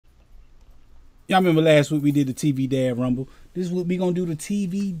Y'all remember last week we did the TV Dad Rumble. This week we gonna do the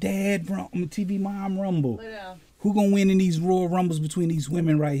TV Dad Rumble, TV Mom Rumble. Yeah. Who gonna win in these Royal Rumbles between these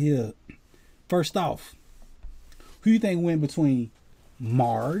women right here? First off, who you think win between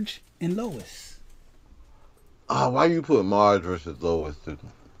Marge and Lois? Why you put Marge versus Lois?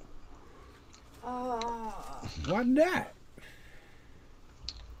 Why not?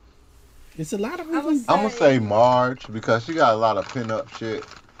 It's a lot of reasons. I'm gonna say Marge because she got a lot of pin-up shit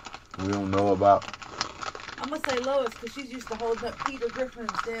we don't know about. I'm gonna say Lois because she's used to holding up Peter Griffin's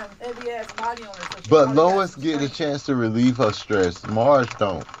damn heavy ass body on her. So But Lois get a chance to relieve her stress. Marge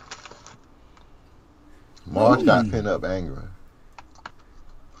don't. Marge got pin-up anger.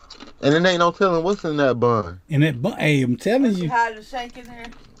 And it ain't no telling what's in that bun. In that bun, hey, I'm telling you. Hide the shank in there.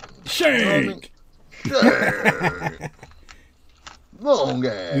 Shank. Long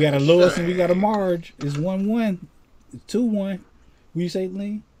ass. We got a Lois and we got a Marge. It's 1-1. It's 2-1. What you say,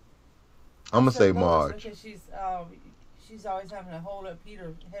 Lee? I'm gonna say Marge. Because she's always having to hold up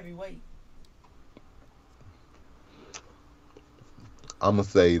Peter heavy weight. I'm gonna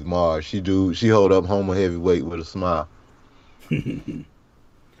say Marge. She hold up Homer heavyweight with a smile.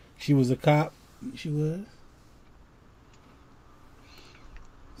 She was a cop. She was.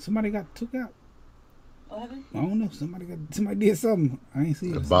 Somebody got took out. What happened? I don't know. Somebody did something. I ain't see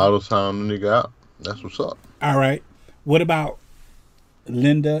it. The bottle time the nigga out. That's what's up. All right. What about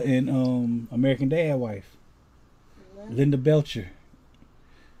Linda and American Dad wife? Linda Belcher.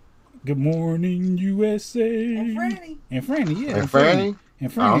 Good morning, USA. And Franny. And Franny, yeah. And Franny?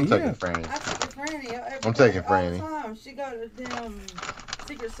 And Franny, I'm taking Franny. I took Franny. I'm taking Franny. All the time. She got a damn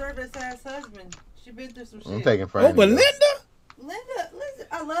Secret Service ass husband. She been through some shit. I'm taking Franny. Oh, but Linda? Listen,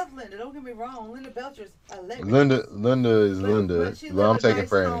 I love Linda. Don't get me wrong. Linda Belcher's electric. Linda is Linda. But I'm taking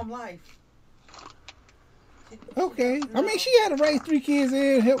Franny. Okay. I mean, she had to raise 3 kids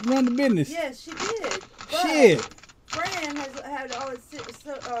and help run the business. Yes, she did. Shit. Fran has had all his Secret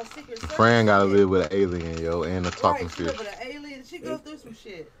Service. Fran gotta live with an alien, yo, and a talking She fish. live with an alien. She go through some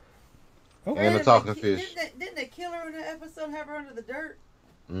shit. Okay. And a talking fish. Didn't they kill her in the episode and have her under the dirt?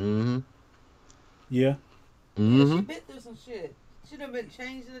 Mm-hmm. Yeah. Mm-hmm. She been through some shit. She done been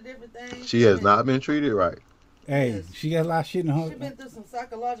changed into different things. She has not been treated right. Hey, Yes. she got a lot of shit in her. She been through some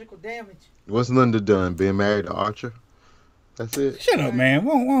psychological damage. What's Linda done? Been married to Archer? That's it. Shut up, man.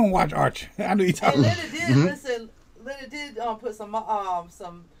 We don't watch Archer. I know you talking. Linda did listen. Linda did put some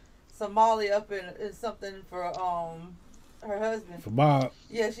Molly up in something for her husband. For Bob.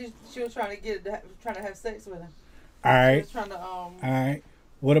 Yeah, she was trying to have sex with him. All right. She was trying to All right.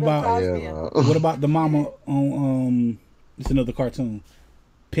 What about Yeah, what about the mama on it's another cartoon,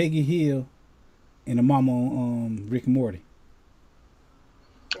 Peggy Hill, and the mama on Rick and Morty.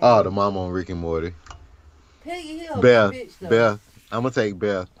 Oh, the mom on Rick and Morty. Peggy Hill. Beth. Bitch, though. Beth. I'm gonna take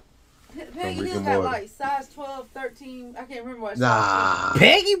Beth. Peggy Rick Hill and got Morty. like size 12, 13. I can't remember what. Nah.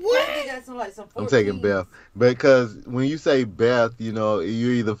 Peggy Peggy what? got some like some 14. I'm taking Beth. Because when you say Beth, you know,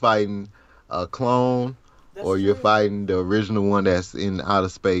 you're either fighting a clone That's or you're true. fighting the original one that's in outer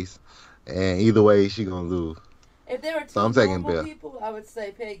space. And either way, she gonna lose. If there were two So I'm taking normal Beth. people, I would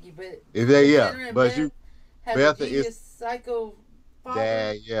say Peggy. But If they, considering but Beth you, has Beth a is- genius psycho father,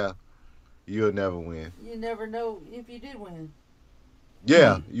 Dad, yeah, you'll never win. you never know if you did win.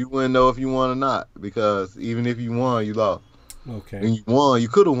 Yeah, you wouldn't know if you won or not because even if you won, you lost. Okay. When you won, you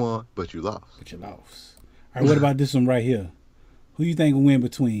could have won, but you lost. But you lost. All right. What about this one right here? Who you think will win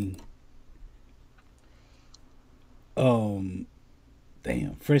between?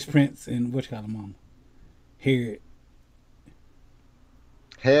 Damn, Fresh Prince and what you call the mama? Harriet.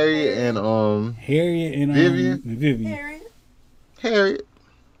 Harriet and Harriet and Vivian? and Vivian. Harriet,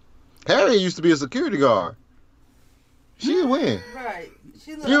 Harriet used to be a security guard. She'd win. right?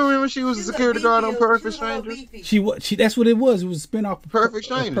 She You remember she was a security guard on Perfect Strangers? She that's what it was. It was a spinoff of Perfect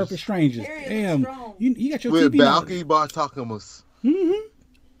Strangers. Perfect Strangers. Harriet Damn, was strong. you got your With TV Balky Bartakamus. Mm-hmm.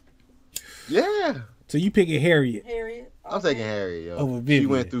 Yeah. So you picking Harriet Harriet. I'm taking Harriet, yo. over She Vivian.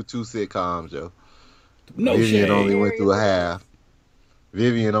 went through 2 sitcoms, yo. no Vivian shade. only went through a half.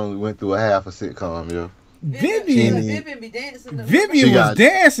 Vivian only went through a half a sitcom, yo. Vivian. Vivian be dancing. Vivian She was got-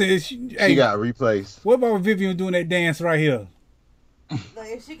 dancing. She got replaced. What about Vivian doing that dance right here?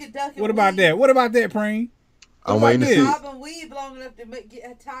 Like if she could duck and What about weave, that? What about that, Preen? I'm What waiting to about see. bob and weave long enough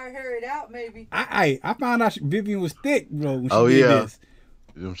to tire Harriet out, maybe. I found out Vivian was thick, bro. When she Oh, did yeah. this.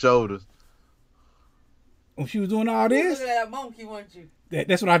 Them shoulders. When she was doing all You this, look at that monkey, weren't you?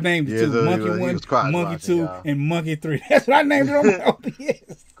 that's what I named it Yeah, too. so Monkey he was 1, crotch Monkey rocking, 2, y'all. and Monkey 3. That's what I named it on my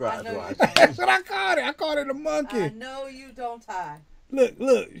OPS. Crotch know you- watch. That's what I called it. I called it a I monkey. know you don't tie. Look.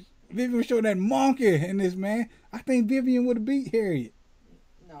 Vivian was showing that monkey in this, man. I think Vivian would have beat Harriet.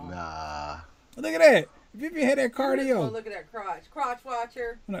 No. Nah. Look at that. Vivian had that I'm just gonna cardio. look at that crotch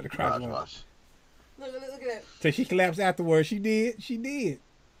watcher. I'm not the crotch Watch, watch. watch. Look at that. So she collapsed afterwards. She did.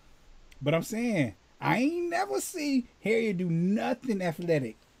 But I'm saying, I ain't never see Harriet do nothing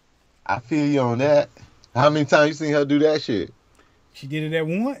athletic. I feel you on that. How many times you seen her do that shit? She did it at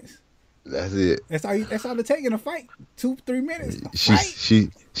once. That's it. That's all it take in a fight. 2-3 minutes.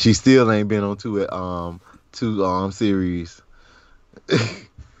 She still ain't been on two series.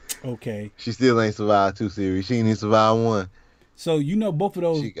 Okay. She still ain't survived 2 series. She ain't even survived 1. So both of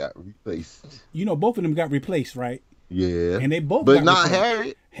those. She got replaced. Both of them got replaced, right? Yeah. And they both. But got not replaced.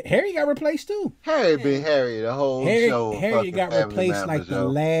 Harriet. Harry got replaced too. Harriet been Harriet the whole show. Harry got Family replaced like Matters, the yo.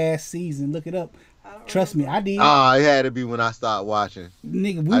 last season. Look it up. Trust me, I did. Ah, it had to be when I stopped watching.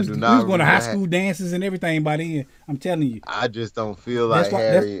 Nigga, we I was do going not to high remember school dances and everything by then. I'm telling you. I just don't feel like That's why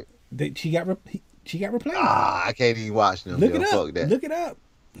Harriet. she got replaced. Ah, I can't even watch them. Look yo. it up. Fuck that. Look it up.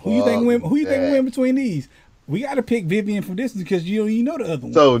 Who you think win between these? We got to pick Vivian from this because you don't even know the other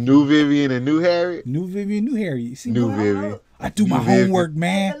one. So new Vivian and new Harriet. New Vivian, new Harry. See, New boy, Vivian. I do my New Vivian. homework, But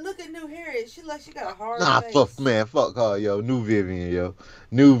man. look at New Harriet. She got a hard Nah, face. fuck her, yo. New Vivian, yo.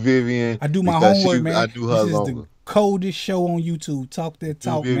 New Vivian. I do my because homework, man. I do her This is longer. the coldest show on YouTube. Talk that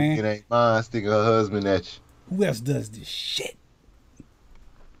talk, New Vivian man. ain't mine sticking her husband at you. Who else does this shit?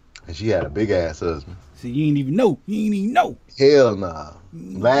 And she had a big ass husband. See, you ain't even know. Hell nah.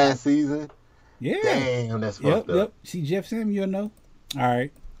 Last season. Yeah. Damn, that's fucked up. Yep. See, Jeff Samuel know. All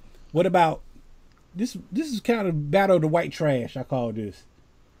right. What about this? This is kind of battle of the white trash. I call this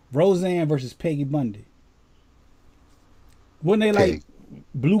Roseanne versus Peggy Bundy. Wasn't they like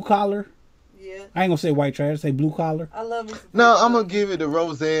blue collar? Yeah. I ain't gonna say white trash. I say blue collar. I love me some No, Peggy I'm gonna Bundy. give it to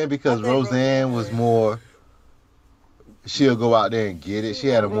Roseanne because I think Roseanne was more. She'll go out there and get it. She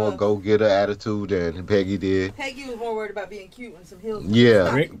had a more go-getter attitude than Peggy did. Peggy was more worried about being cute and some heels.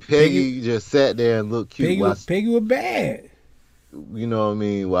 Yeah, Rick- Peggy just sat there and looked cute. Peggy was bad. You know what I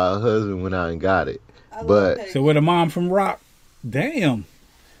mean? While her husband went out and got it. I love But Peggy. So with a mom from Rock, damn,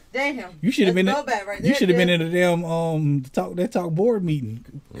 Damn. you should have been. That's throwback right You there, should have been Jeff. in the damn Talk That Talk board meeting.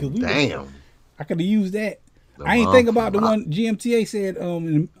 'Cause we damn. I could have used that. The I ain't mom think from about the Rock. one GMTA said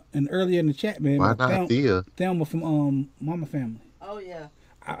in earlier in the chat, man. Why not Thea? Thelma from Mama Family. Oh yeah.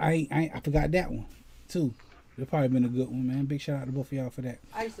 I forgot that one too. It'd probably been a good one, man. Big shout out to both of y'all for that.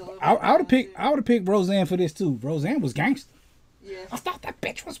 I used to love. I would have that picked one, picked Roseanne for this too. Roseanne was gangster. too. Yeah. I thought that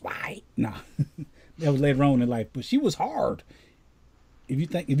bitch was white. Nah, that was later on in life, but she was hard. If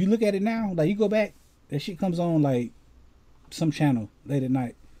you look at it now, like you go back, that shit comes on like some channel late at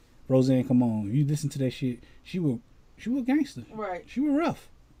night. Roseanne come on. If you listen to that shit, she was gangster. Right. She was rough.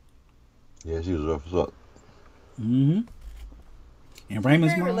 Yeah, she was rough as fuck. Mm-hmm. And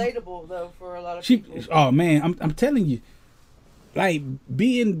Raymond's Very mom. relatable though for a lot of She, people. oh man, I'm telling you, like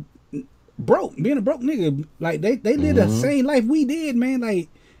being a broke nigga, like they live the same life we did, man. Like,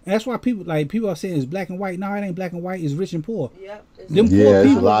 and that's why people are saying it's black and white. No, it ain't black and white. It's rich and poor. Yep. Them Yeah, poor it's a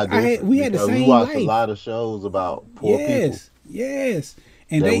people. lot different. We had the because same we watched life. a lot of shows about poor people. Yes,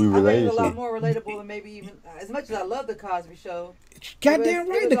 and That they we I think related it's a lot to. more relatable than maybe even as much as I love the Cosby Show. goddamn it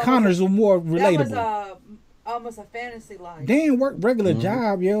right. was The Connors were more That was relatable. almost a fantasy life. They ain't work regular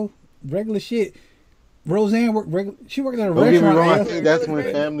job, yo. Regular shit. Roseanne worked regular. She worked at a Don't get me restaurant. wrong, I yo. think that's when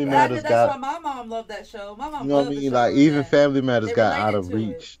Family Matters That's why got. my mom loved that show. My mom You know what I loved the mean? show Like with even that. Family Matters They got out related of to it.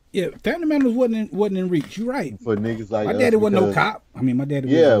 reach Yeah, Family Matters wasn't in reach. You right. for niggas like My us daddy wasn't no because cop. I mean, my daddy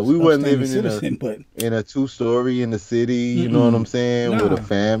Yeah, was we wasn't upstanding living in a- citizen, but in a 2-story in the city. You know what I'm saying? Nah. With a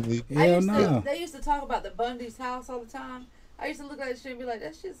family. hell no. They used to talk about the Bundy's house all the time. I used to look at that shit and be like,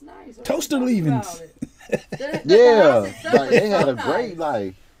 that shit's nice. What Toaster are you talking leavings. about it? Yeah, house itself like is they had so a great nice.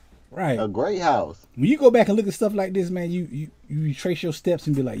 life, Right. a great house. When you go back and look at stuff like this, man, you retrace your steps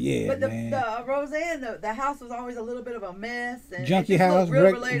and be like, yeah, But man. the Roseanne, the house was always a little bit of a mess. And Junkie it just house. looked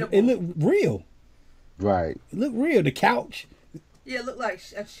real relatable. It looked real. Right. It looked real. The couch, Yeah, it looked like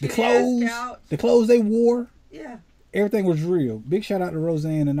a the shitty clothes, ass couch. the clothes they wore. Yeah. Everything was real. Big shout out to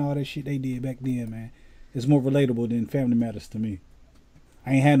Roseanne and all that shit they did back then, man. It's more relatable than Family Matters to me.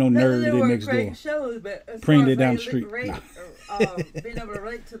 I ain't had no nerd They in were next great door. shows, but as Praying far they as down the street. being able to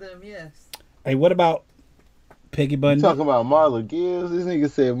relate to them, yes. Hey, what about Peggy You Bundy? talking about Marla Gibbs? This nigga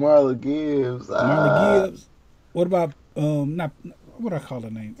said Marla Gibbs. Marla Gibbs. What about not what I call her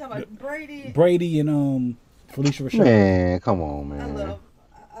name? You talking about Brady? Brady and Felicia Rashad. Man, come on, I man. love.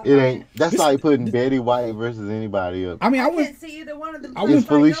 It ain't. That's This- like putting Betty White versus anybody else. I mean, I I went can't see either one of them. I went It's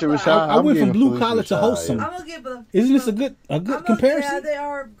Felicia Rashad. I went from I'm blue giving collar Felicia to Rashad, wholesome. yeah. I'm gonna give a. Isn't this a good comparison? Yeah, they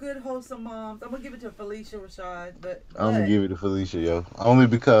are good wholesome moms. I'm gonna give it to Felicia Rashad, but I'm gonna give it to Felicia, yo. Only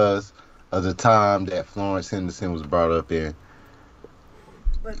because of the time that Florence Henderson was brought up in.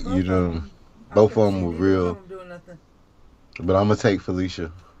 But You know. Both of them were real. Them doing nothing. But I'm gonna take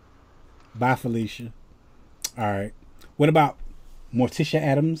Felicia. Bye, Felicia. All right. What about Morticia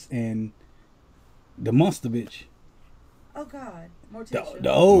Adams and the monster bitch? Oh God, Morticia.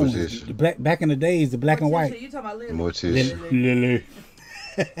 The old, Morticia. the back in the days, the black Morticia, and white. You talking about Lily? Morticia. Lily.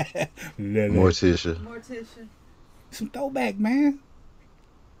 Lily. Morticia. Morticia. Some throwback, man.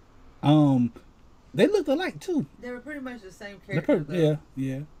 They looked alike too. They were pretty much the same character.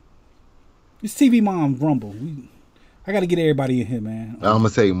 Yeah. It's TV Mom Rumble. I got to get everybody in here, man. I'm gonna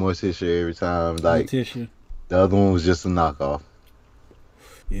take Morticia every time. Like Morticia. the other one was just a knockoff.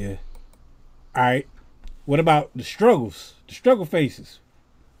 Yeah. All right. What about the struggles? The struggle faces.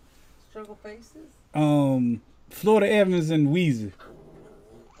 Struggle faces. Florida Evans and Weezy.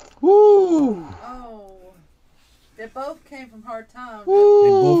 Woo! Oh, they both came from hard times. Woo! They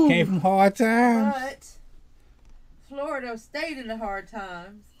both came from hard times. But Florida stayed in the hard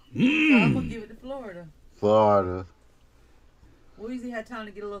times. So I'm gonna give it to Florida. Florida. Weezy had time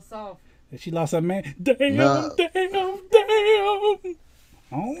to get a little soft. And she lost her man. Damn. Nah. I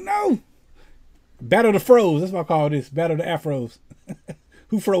don't know. Battle of the Fros. That's what I call this. Battle of the Afros.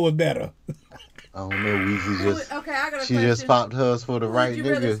 Who fro was better? I don't know. Weezy just. Okay, I got a She question. just popped hers for the Who right would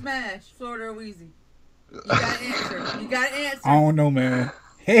you rather nigga. smash, Florida or Weezy? You gotta answer. You gotta answer. I don't know, man.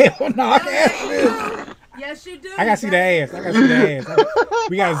 Hell no, I can't answer this. Yes, you do. I gotta see the ass. I gotta see the ass.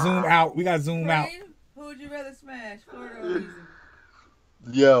 We gotta zoom out. We gotta zoom out. Rain, who would you rather smash, Florida or Weezy?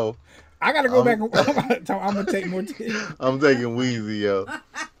 Yo, I gotta go back. I'm gonna take more. I'm taking Weezy, yo.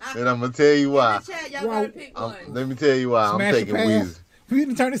 And I'm gonna tell you why. In the chat, y'all gotta pick one. Let me tell you why. I'm Smash taking your Weezy. We need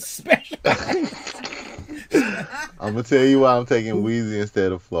to turn this special. I'm gonna tell you why I'm taking Weezy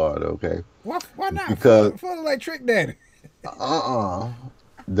instead of Florida. Okay. Why not? Because- Florida like Trick Daddy.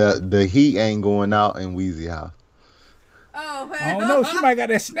 The heat ain't going out in Weezy house. Oh, man. I don't know. She might got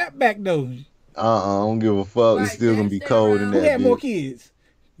that snapback though. I don't give a fuck. Right, It's still gonna be stay cold in around. Who that had more bitch. kids?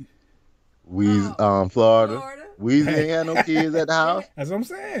 Weezy, Florida. Florida? Weezy ain't had no kids at the house. That's what I'm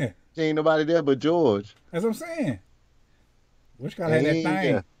saying. She ain't nobody there but George. That's what I'm saying. Which got that thing?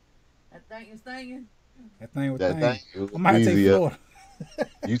 Yeah. That thing is stinging. That thing with That thing. thing. I might take Weezy, Florida.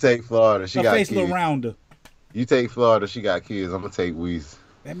 You take Florida. She Her got face a kids. little rounder. You take Florida. She got kids. I'm gonna take Weezy.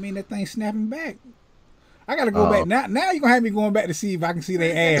 That mean that thing snapping back. I gotta go back now. Now you gonna have me going back to see if I can see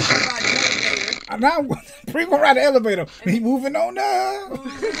their ass. Now I'm pretty gonna ride the elevator. He moving on up.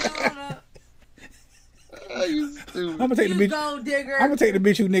 You I'm stupid. gonna take the bitch. Gold digger. I'm gonna take the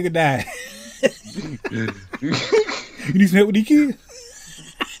bitch who nigga died. You need some help with these kids?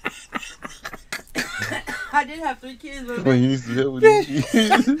 I did have 3 kids with When me. you used to help with these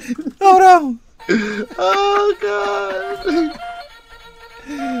kids. Hold on. Oh God.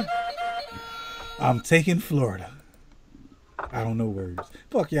 I'm taking Florida. I don't know words.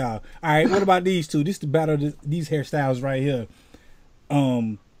 Fuck y'all. All right, what about these two? This is the battle of these hairstyles right here.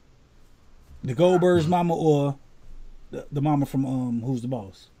 The Goldberg's mama or the mama from Who's the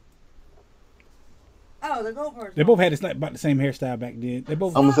Boss? Oh, the Goldbergs. They both had this, like, about the same hairstyle back then. They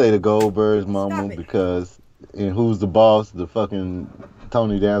both. I'm gonna say the Goldberg's Stop mama it. because in Who's the Boss, the fucking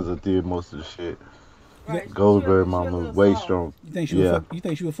Tony Danza did most of the shit. Right. Goldberg She was a mama little way soft. strong. You think she Yeah. was? You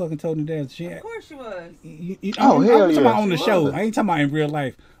think she was fucking Tony Danza? She Of had, course she was. Oh, I'm hell talking yeah, about on the she show. was. I ain't talking about in real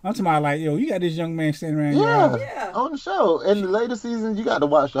life. I'm talking about like, yo, you got this young man standing around your house. Yeah. On the show. In the later seasons, you got to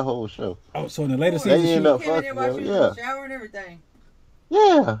watch the whole show. Oh, so in the later Of course. season, They she end was, up Came in there while fucking, she was in the yeah. shower and everything.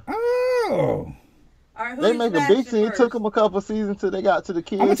 Yeah. oh, All right, who They you make a smashing big scene. It first? took them a couple seasons till they got to the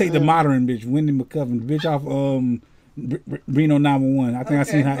kids. I'm gonna take the and- modern bitch, Wendy McCubbin, the bitch off Reno 911. I think I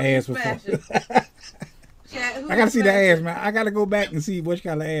seen her who you ass before. smashing? Chat, who I gotta you see the smashing? ass, man. I gotta go back and see what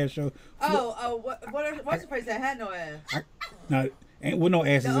kind of ass show. What's the place that had no ass? No, ain't with no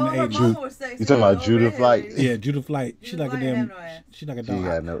asses in the her 80s. mama was sexy. You talking about the Judith redhead Light? lady. Yeah, Judith Light. She Judith like a Light damn. have no ass. She like a She dog.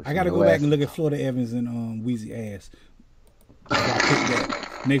 got no- I gotta no go back ass. and look at Florida Evans and Weezy ass. So I picked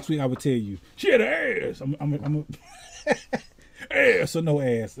that. Next week I will tell you. She had an ass. I'm ass or no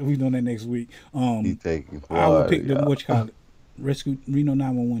ass. We doing that next week. He taking I will Florida, pick the y'all. what you call it, Rescue Reno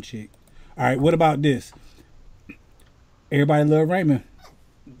 911 chick. All right, what about this? Everybody love Raymond,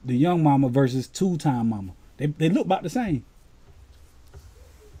 the young mama versus two-time mama. They look about the same.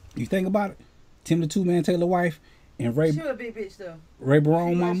 You think about it, Tim the Two-Man Taylor wife and Ray She was a big bitch though.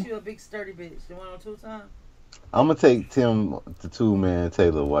 Barone mama. She was a big sturdy bitch. The one on 2 times. I'm gonna take Tim, the Two-Man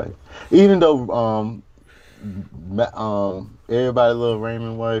Taylor wife. Even though everybody love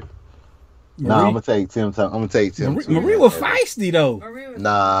Raymond wife. Nah, I'm gonna take Tim. I'm gonna take Tim. Marie was feisty though. Marie was,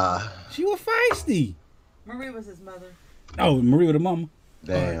 Nah, She was feisty. Marie was his mother. Oh, Marie with the mama.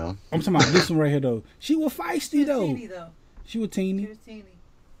 damn. I'm talking about this one right here though. She was feisty She was though. teeny though. She was She teeny. was teeny.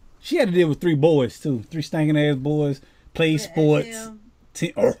 She had to deal with 3 boys too. 3 stinking ass boys. Play sports.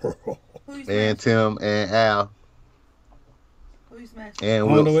 Who you And Tim and Al. Who you smashing? And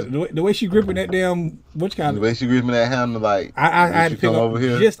I don't know Wilson. the way she gripping that damn which kind The of way she gripping that handle, like I had to she pick come up over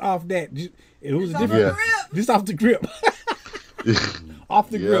here. just off that. It was a Just off different. the grip. Just off the grip. Off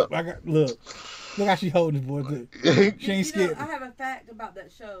the Yep. grip. I got look how she holding boy. Look. She ain't You know, scared. I have a fact about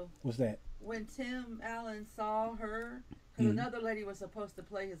that show. What's that? When Tim Allen saw her, because another lady was supposed to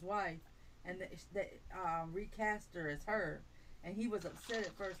play his wife, and they recast her as her, and he was upset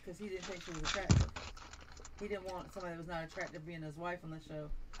at first because he didn't think she was attractive. He didn't want somebody that was not attractive being his wife on the show.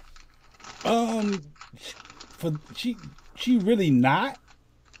 For she really not.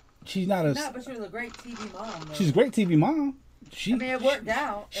 She's not a. No, but she was a great TV mom. Though. She's a great TV mom. I mean, it worked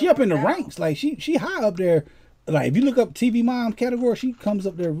out. She up in the ranks. Like she high up there. Like if you look up TV mom category, she comes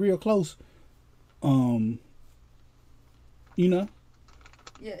up there real close. You know.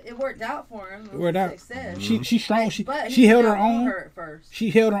 Yeah, it worked out for him. It worked out. Success. She's strong. But She he held did her not want own. her at first. She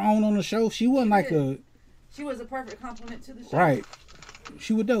held her own on the show. She wasn't like did. a She was a perfect compliment to the show. right.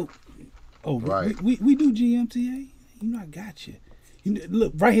 She was dope. Oh, Right. we do GMTA. You know I got you.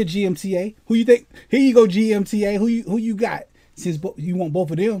 Look right here, GMTA. Who you think? Here you go, GMTA. Who you got? Since you want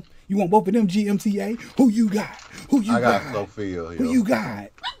both of them, GMTA. Who you got? Who you I got? got Sophia. Who you got?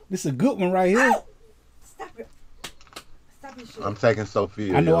 This is a good one right here. Ow! Stop it. Stop your shit. I'm taking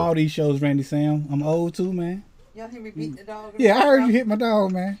Sophia. I know yo. all these shows, Randy Sam. I'm old too, man. Y'all hear me beat the dog? Yeah, I heard you hit my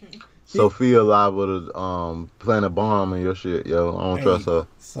dog, man. Sophia liable to plant a bomb in your shit, yo. I don't trust her.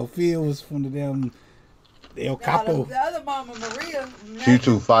 Sophia was from the damn El Nah, Capo. the other mama, Maria, She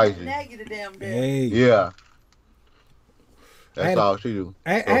too feisty. naggy the damn bitch. Hey, Yeah. I had That's all she do.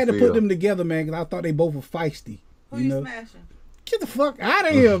 I had to put them together, man, because I thought they both were feisty. Who you you know, smashing? get the fuck out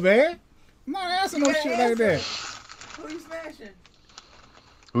of here, man. I'm not answering no You shit gotta like that. Who you smashing?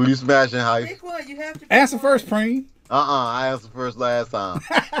 Who you smashing, Heist? Pick one. You have to pick Answer one. first, Preem. I answered first last time.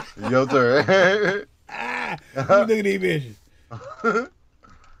 Your turn. Let me look at these bitches. I'm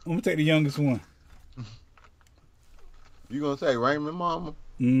gonna take the youngest one. You gonna say Raymond Mama?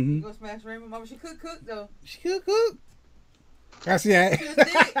 Mm-hmm. You gonna smash Raymond mama? She could cook though. She could cook. I see her She ass. was thick.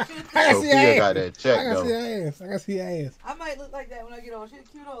 She was I thick. can see her Sophia ass. got that check, I can see though. her ass. I can see her ass. I might look like that when I get old. She's a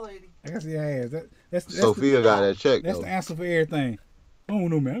cute old lady. I can see her ass. That's Sophia got that check, That's though. the answer for everything. I don't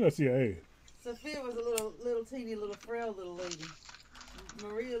know, man. I gotta see her ass. Sophia was a little teeny, little frail little lady.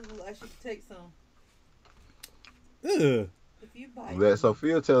 Maria looked like she could take some. Ugh. If you bite. Let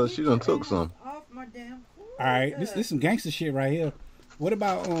Sophia tell us she done Get your took ass some. Off my damn. All right, this some gangster shit right here. What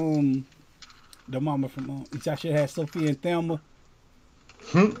about the mama from y'all should have Sophia and Thelma?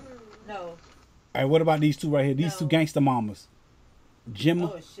 No. All right, what about these two right here? These two No. gangster mamas,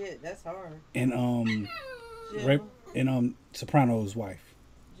 Gemma Oh shit, that's hard. and Gemma. Soprano's wife.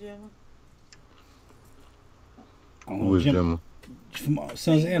 Gemma. Who is Gemma? From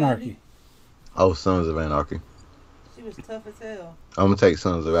Sons of Anarchy. Oh, Sons of Anarchy. She was tough as hell. I'm gonna take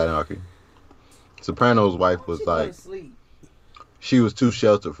Sons of Anarchy. Soprano's wife was She go like, to sleep. she was too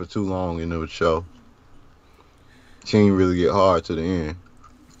sheltered for too long in the show. She didn't really get hard to the end.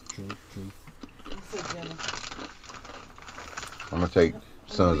 True. You said Gemma. I'm gonna take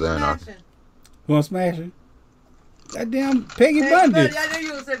Sons Who of you Anarchy. smashing? Who I'm smashing? That damn Peggy Peggy Bundy. Bundy. I knew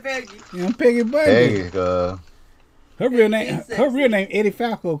you would say Peggy. Yeah, Peggy Bundy. Hey, Her real name, She's her real sexy. name Eddie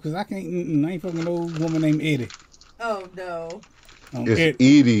Falco, cause I can't, I ain't fucking no woman named Eddie. Oh no. it's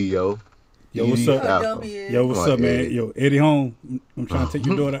Edie, yo. Yo, what's Edie up? How Falco. dumb he is. Yo, what's Come on, up, man? Eddie. Yo, Eddie home. I'm trying to take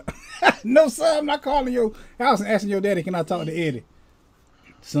your daughter. No, son, I'm not calling your house and asking your daddy, can I talk to Eddie?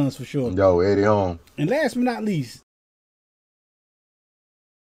 Sons for sure. Yo, Eddie home. And last but not least,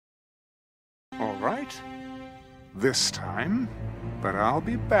 All right. This time. But I'll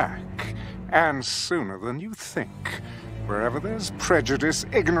be back. And sooner than you think. Wherever there's prejudice,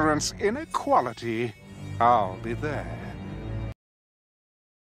 ignorance, inequality, I'll be there.